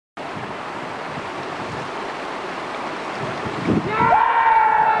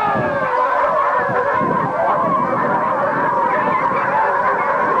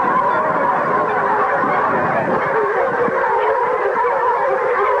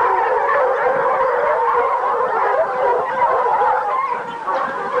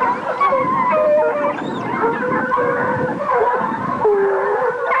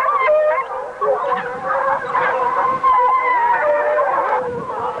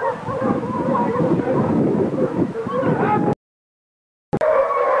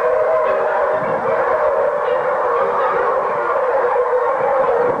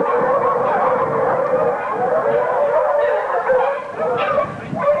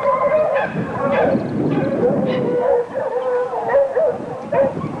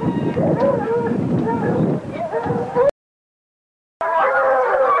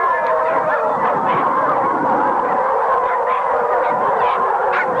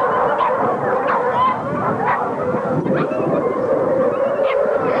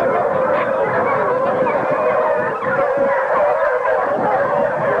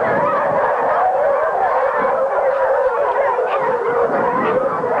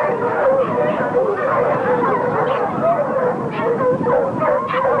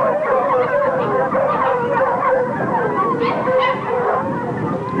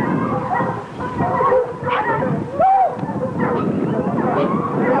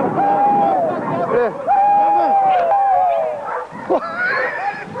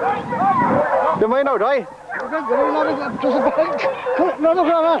find out, right?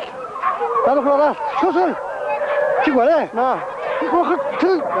 Ti'n gweld e? Na.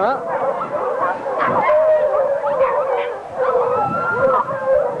 Na.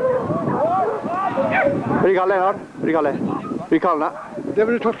 Wedi cael e nawr, wedi cael e. Wedi cael na.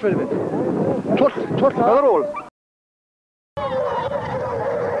 Ddim yn y twll fe ddim. Twll na. Oedd ar ôl.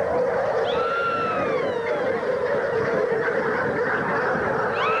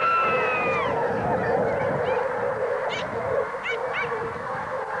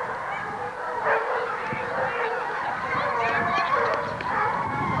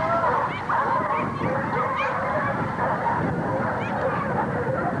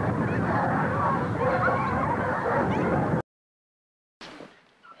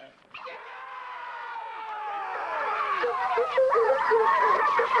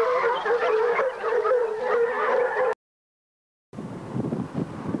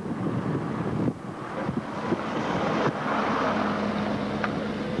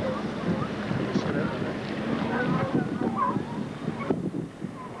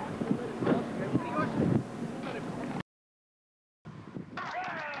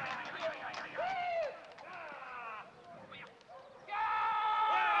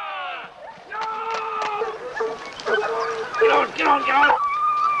 Get on, get on!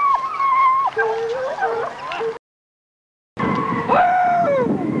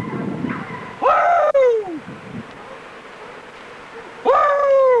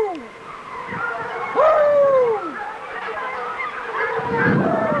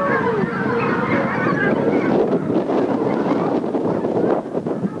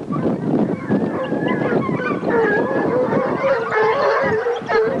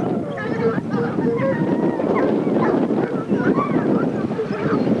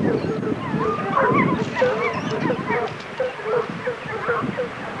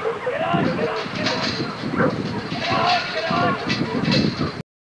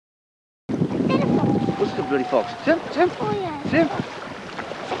 What's the bloody fox? Tim? Oh, yeah. Tim?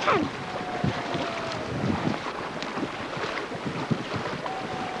 Sam.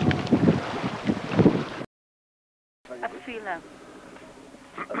 How do you feel now?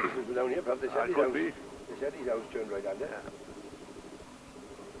 Down here, perhaps they said his house turned right under.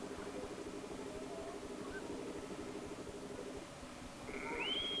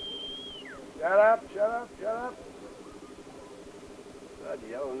 Shut up, shut up, shut up. Bloody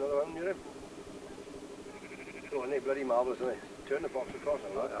hell, another one near him. Oh, and they bloody marvellous, isn't they? Turn the box across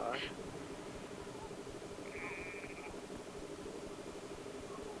and like that.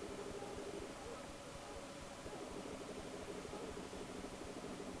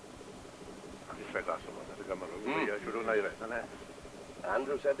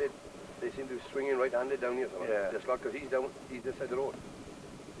 Andrew said they seem to be swinging right-handed down here. Yeah. Just like, because he's this side of the road.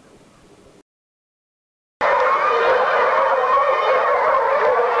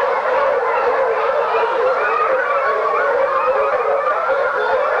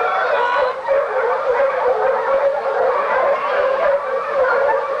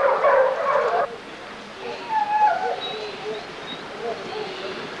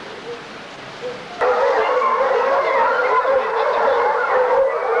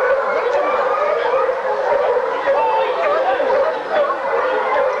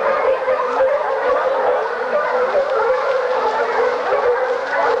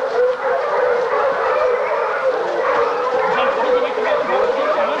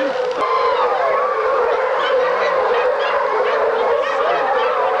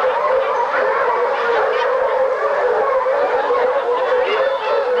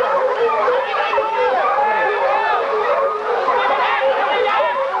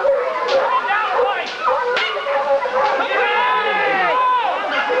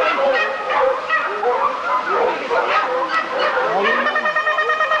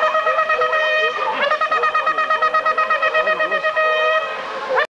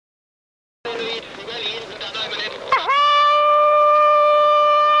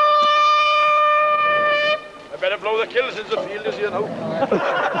 Blow the kills in the field, as you know.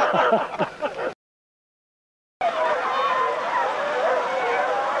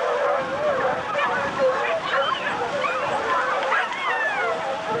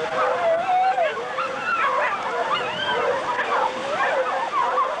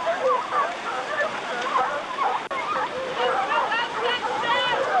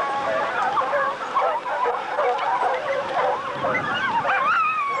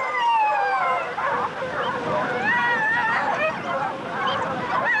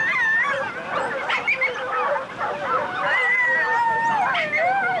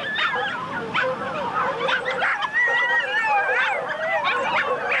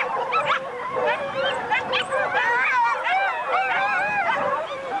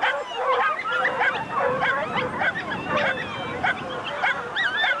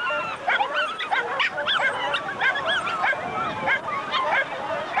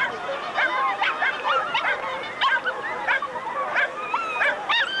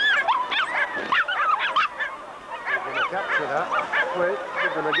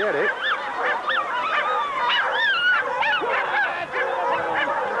 get it.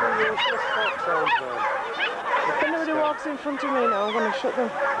 If anybody walks in front of me now, I'm going to shut them.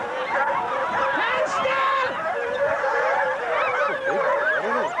 Stand still!